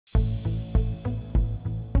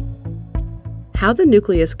How the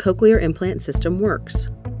Nucleus cochlear implant system works.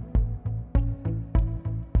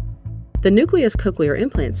 The Nucleus cochlear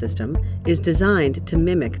implant system is designed to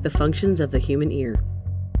mimic the functions of the human ear.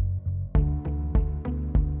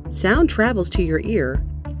 Sound travels to your ear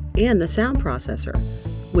and the sound processor,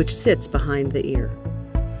 which sits behind the ear.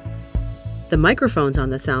 The microphones on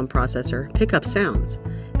the sound processor pick up sounds,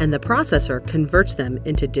 and the processor converts them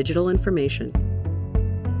into digital information.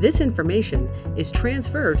 This information is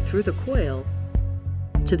transferred through the coil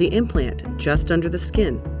to the implant just under the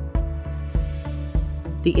skin.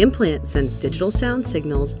 The implant sends digital sound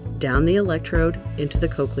signals down the electrode into the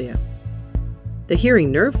cochlea. The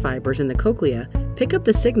hearing nerve fibers in the cochlea pick up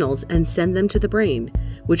the signals and send them to the brain,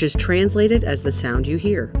 which is translated as the sound you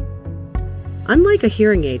hear. Unlike a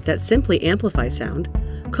hearing aid that simply amplifies sound,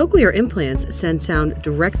 cochlear implants send sound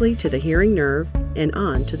directly to the hearing nerve and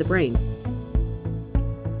on to the brain.